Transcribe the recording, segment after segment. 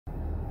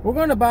We're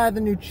going to buy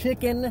the new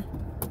chicken,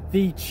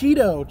 the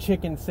Cheeto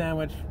chicken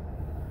sandwich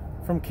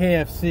from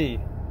KFC.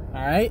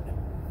 All right.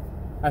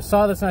 I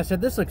saw this and I said,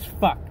 this looks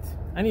fucked.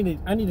 I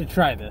need to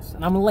try this,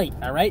 and I'm late.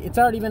 All right. It's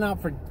already been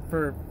out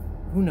for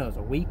who knows,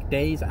 a week,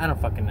 days. I don't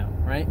fucking know.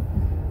 Right.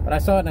 But I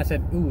saw it and I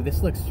said, ooh,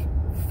 this looks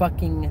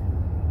fucking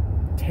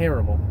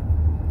terrible.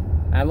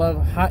 I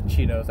love hot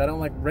Cheetos. I don't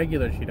like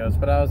regular Cheetos,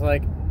 but I was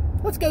like,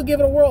 let's go give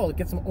it a whirl.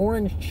 Get some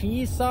orange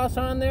cheese sauce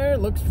on there. It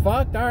looks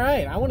fucked. All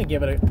right, I want to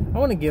give it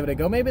a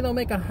go. Maybe they'll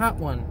make a hot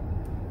one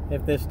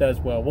if this does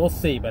well. We'll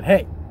see. But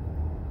hey,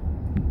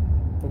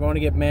 we're going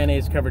to get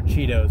mayonnaise covered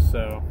Cheetos,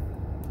 so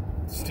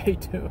stay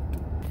tuned.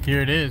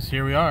 Here it is.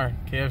 Here we are.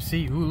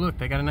 KFC. Ooh, look,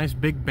 they got a nice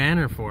big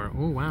banner for it.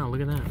 Ooh, wow,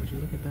 look at that. Would you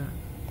look at that?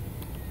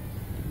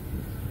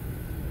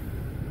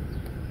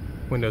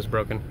 Window's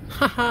broken.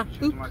 Haha.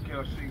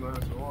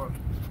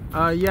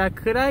 Yeah,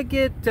 could I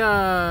get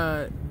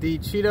the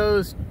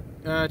Cheetos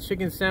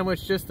chicken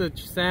sandwich, just the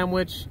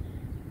sandwich,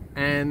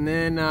 and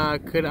then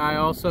could I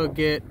also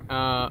get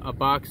a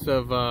box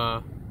of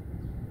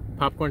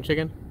popcorn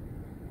chicken?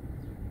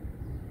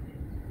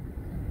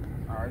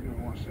 Alright, give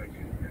me 1 second.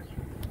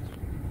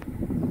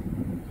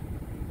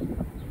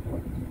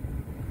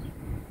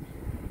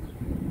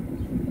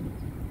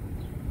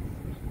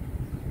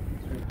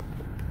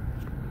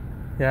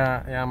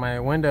 Yeah, my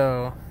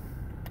window,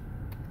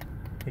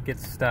 it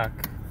gets stuck.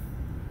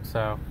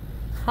 So,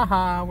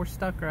 haha, we're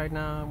stuck right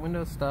now.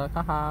 Window's stuck.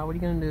 Haha, what are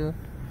you gonna do?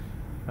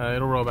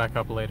 It'll roll back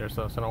up later,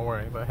 so don't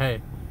worry. But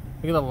hey,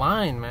 look at the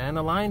line, man.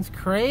 The line's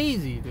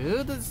crazy,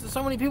 dude.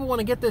 So many people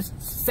want to get this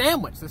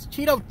sandwich, this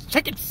Cheeto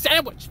chicken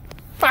sandwich.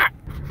 Fuck.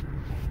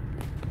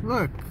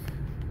 Look,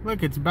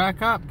 it's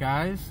back up,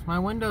 guys. My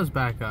window's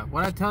back up.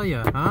 What'd I tell you,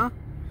 huh?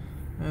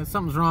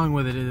 Something's wrong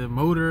with it. Is it a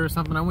motor or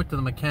something? I went to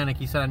the mechanic.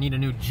 He said I need a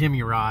new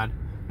Jimmy rod.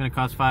 It's gonna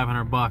cost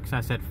 $500.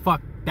 I said,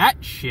 fuck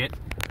that shit.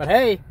 But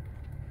hey,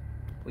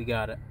 we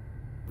got it.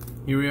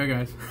 Here we are,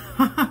 guys.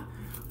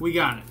 We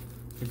got it.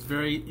 It's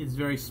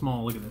very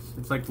small. Look at this.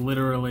 It's like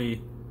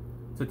literally,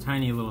 it's a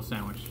tiny little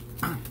sandwich.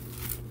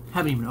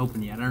 Haven't even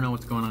opened yet. I don't know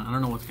what's going on. I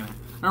don't know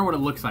what it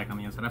looks like on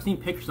the inside. I've seen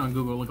pictures on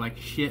Google. It look like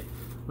shit.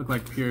 Look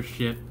like pure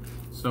shit.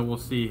 So we'll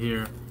see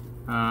here.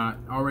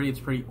 Already it's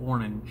pretty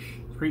orange.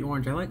 It's pretty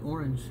orange. I like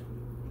orange,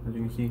 as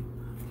you can see,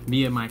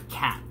 via my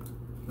cap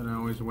that I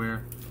always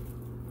wear.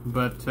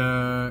 But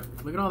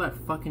look at all that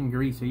fucking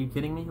grease. Are you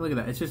kidding me? Look at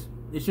that. It's just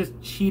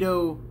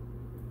Cheeto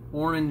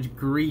orange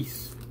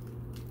grease.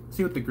 Let's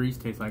see what the grease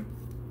tastes like.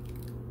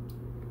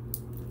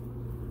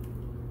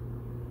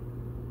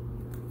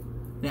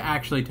 It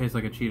actually tastes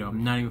like a Cheeto.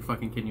 I'm not even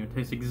fucking kidding you. It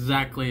tastes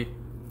exactly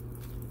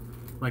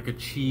like a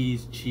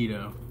cheese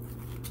Cheeto.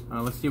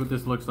 Let's see what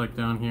this looks like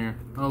down here.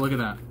 Oh, look at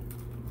that.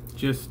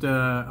 Just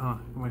oh,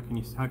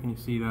 how can you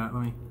see that?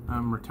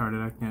 I'm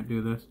retarded. I can't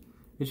do this.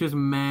 It's just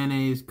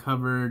mayonnaise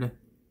covered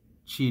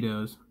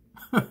Cheetos.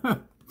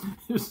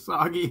 They're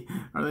soggy.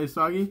 Are they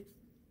soggy?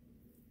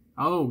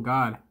 Oh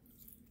god.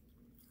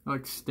 They're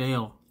like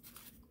stale.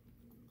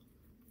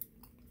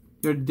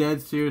 They're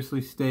dead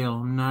seriously stale.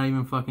 I'm not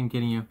even fucking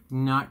kidding you.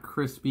 Not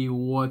crispy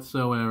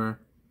whatsoever.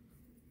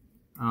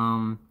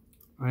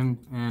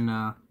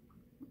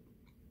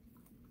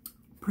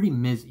 Pretty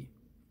mizzy.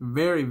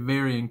 Very,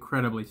 very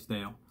incredibly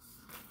stale.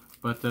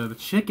 But the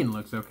chicken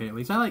looks okay, at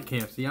least. I like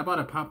KFC. I bought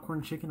a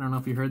popcorn chicken. I don't know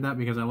if you heard that,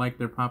 because I like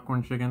their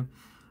popcorn chicken.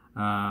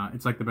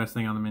 It's like the best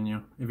thing on the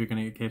menu if you're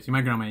gonna get KFC.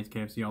 My grandma eats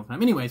KFC all the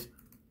time. Anyways,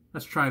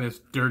 let's try this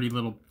dirty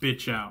little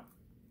bitch out.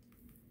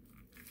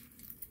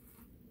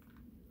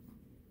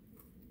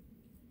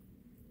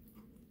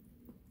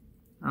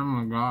 Oh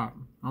my god.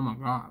 Oh my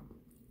god.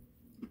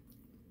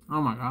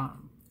 Oh my god.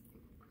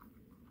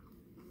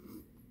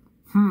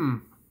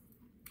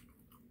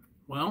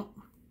 Well,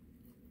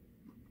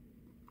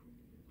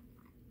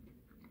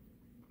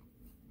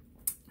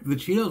 if the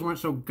Cheetos weren't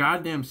so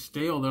goddamn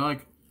stale, they're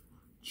like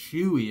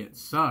chewy. It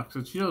sucks.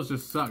 The Cheetos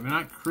just suck. They're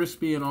not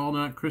crispy at all.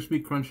 They're not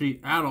crispy, crunchy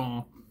at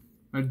all.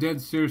 They're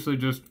dead seriously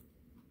just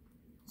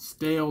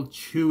stale,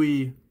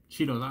 chewy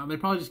Cheetos. They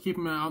probably just keep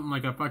them out in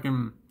like a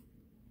fucking,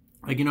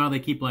 like, you know how they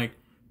keep like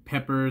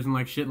peppers and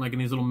like shit like in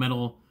these little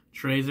metal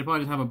trays? They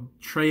probably just have a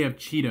tray of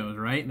Cheetos,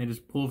 right? And they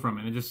just pull from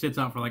it. It just sits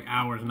out for like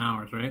hours and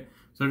hours, right?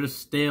 So they're just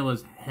stale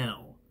as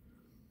hell.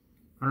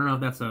 I don't know if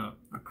that's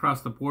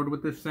across the board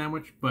with this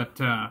sandwich, but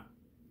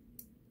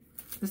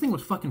this thing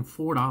was fucking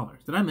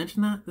 $4. Did I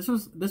mention that? This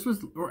was,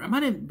 or it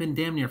might have been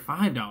damn near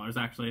 $5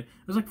 actually. It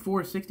was like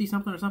 $4.60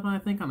 something or something, I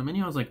think, on the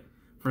menu. I was like,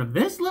 for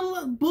this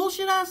little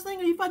bullshit ass thing?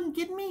 Are you fucking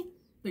kidding me?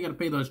 They gotta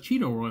pay those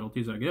Cheeto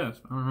royalties, I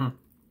guess. I don't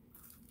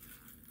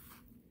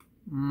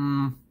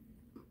know.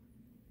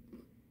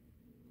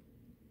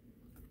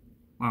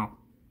 Wow.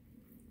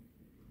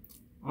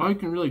 All you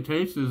can really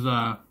taste is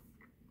the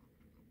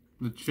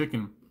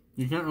chicken.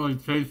 You can't really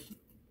taste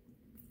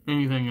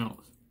anything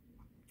else.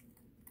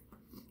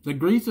 The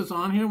grease that's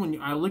on here,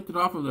 when I licked it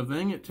off of the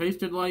thing, it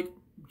tasted like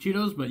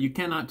Cheetos, but you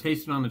cannot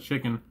taste it on the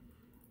chicken.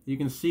 You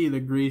can see the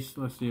grease.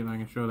 Let's see if I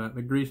can show that.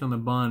 The grease on the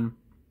bun.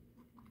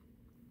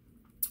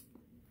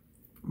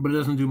 But it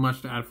doesn't do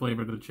much to add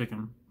flavor to the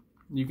chicken.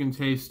 You can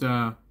taste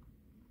the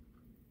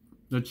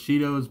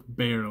Cheetos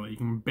barely. You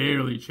can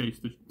barely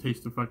taste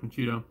the fucking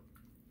Cheeto.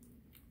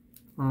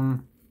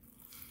 I'm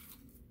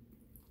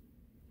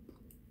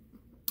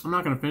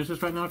not going to finish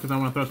this right now because I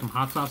want to throw some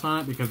hot sauce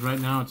on it, because right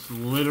now it's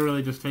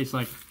literally just tastes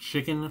like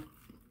chicken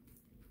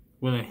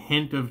with a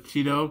hint of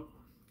Cheeto.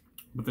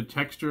 But the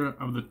texture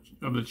of the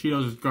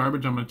Cheetos is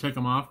garbage. I'm going to take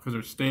them off because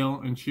they're stale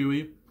and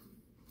chewy.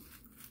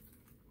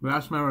 But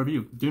that's my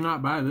review. Do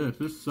not buy this.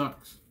 This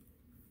sucks.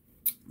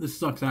 This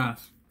sucks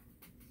ass.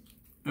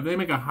 If they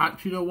make a hot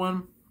Cheeto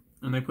one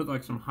and they put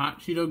like some hot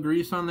Cheeto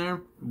grease on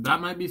there,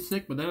 that might be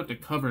sick, but they have to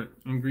cover it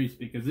in grease,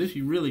 because this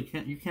you really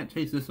can't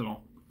taste this at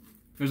all.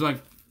 There's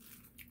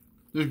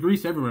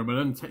grease everywhere,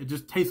 but it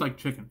just tastes like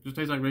chicken. It just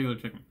tastes like regular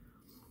chicken.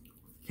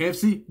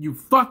 KFC, you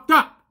fucked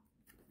up!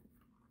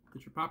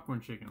 But your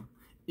popcorn chicken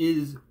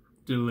is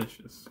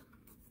delicious.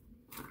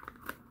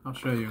 I'll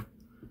show you.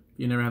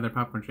 You never had their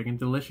popcorn chicken.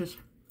 Delicious.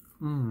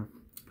 And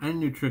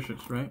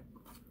nutritious, right?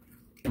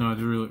 No,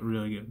 it's really,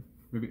 really good.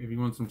 If you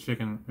want some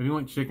chicken,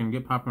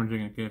 get popcorn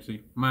chicken at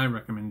KFC. My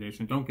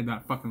recommendation. Don't get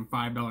that fucking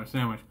 $5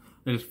 sandwich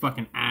that is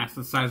fucking ass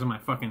the size of my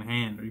fucking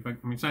hand. Or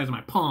the size of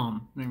my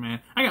palm. Hey, man,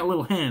 I got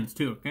little hands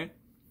too, okay?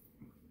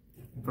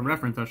 For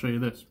reference, I'll show you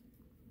this.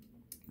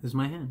 This is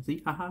my hand.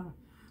 See? Haha.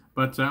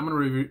 But I'm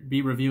going to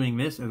be reviewing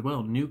this as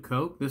well. New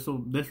Coke. This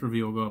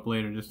review will go up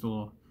later. Just a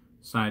little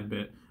side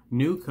bit.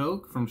 New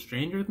Coke from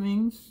Stranger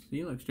Things.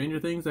 See, like Stranger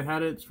Things, they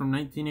had it. It's from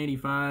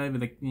 1985.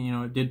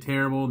 It did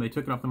terrible. They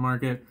took it off the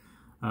market.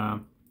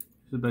 So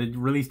they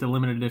released a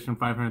limited edition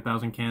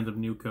 500,000 cans of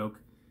New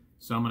Coke.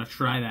 So I'm going to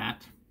try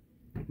that.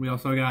 We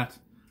also got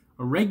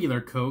a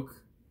regular Coke,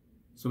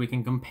 so we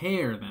can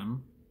compare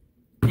them.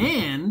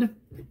 And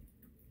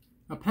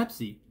a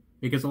Pepsi.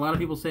 Because a lot of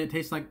people say it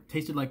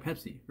tasted like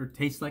Pepsi. Or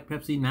tastes like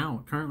Pepsi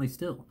now, currently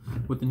still,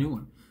 with the new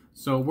one.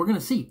 So we're going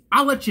to see.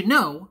 I'll let you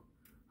know.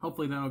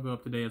 Hopefully that'll go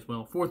up today as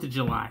well. 4th of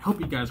July. Hope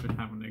you guys are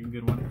having a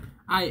good one.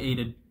 I ate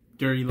a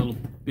dirty little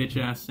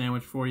bitch-ass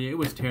sandwich for you. It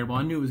was terrible.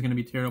 I knew it was going to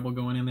be terrible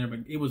going in there, but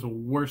it was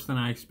worse than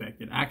I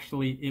expected.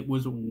 Actually, it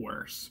was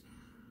worse.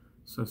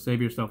 So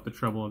save yourself the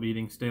trouble of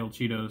eating stale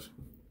Cheetos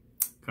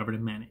covered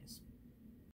in mayonnaise.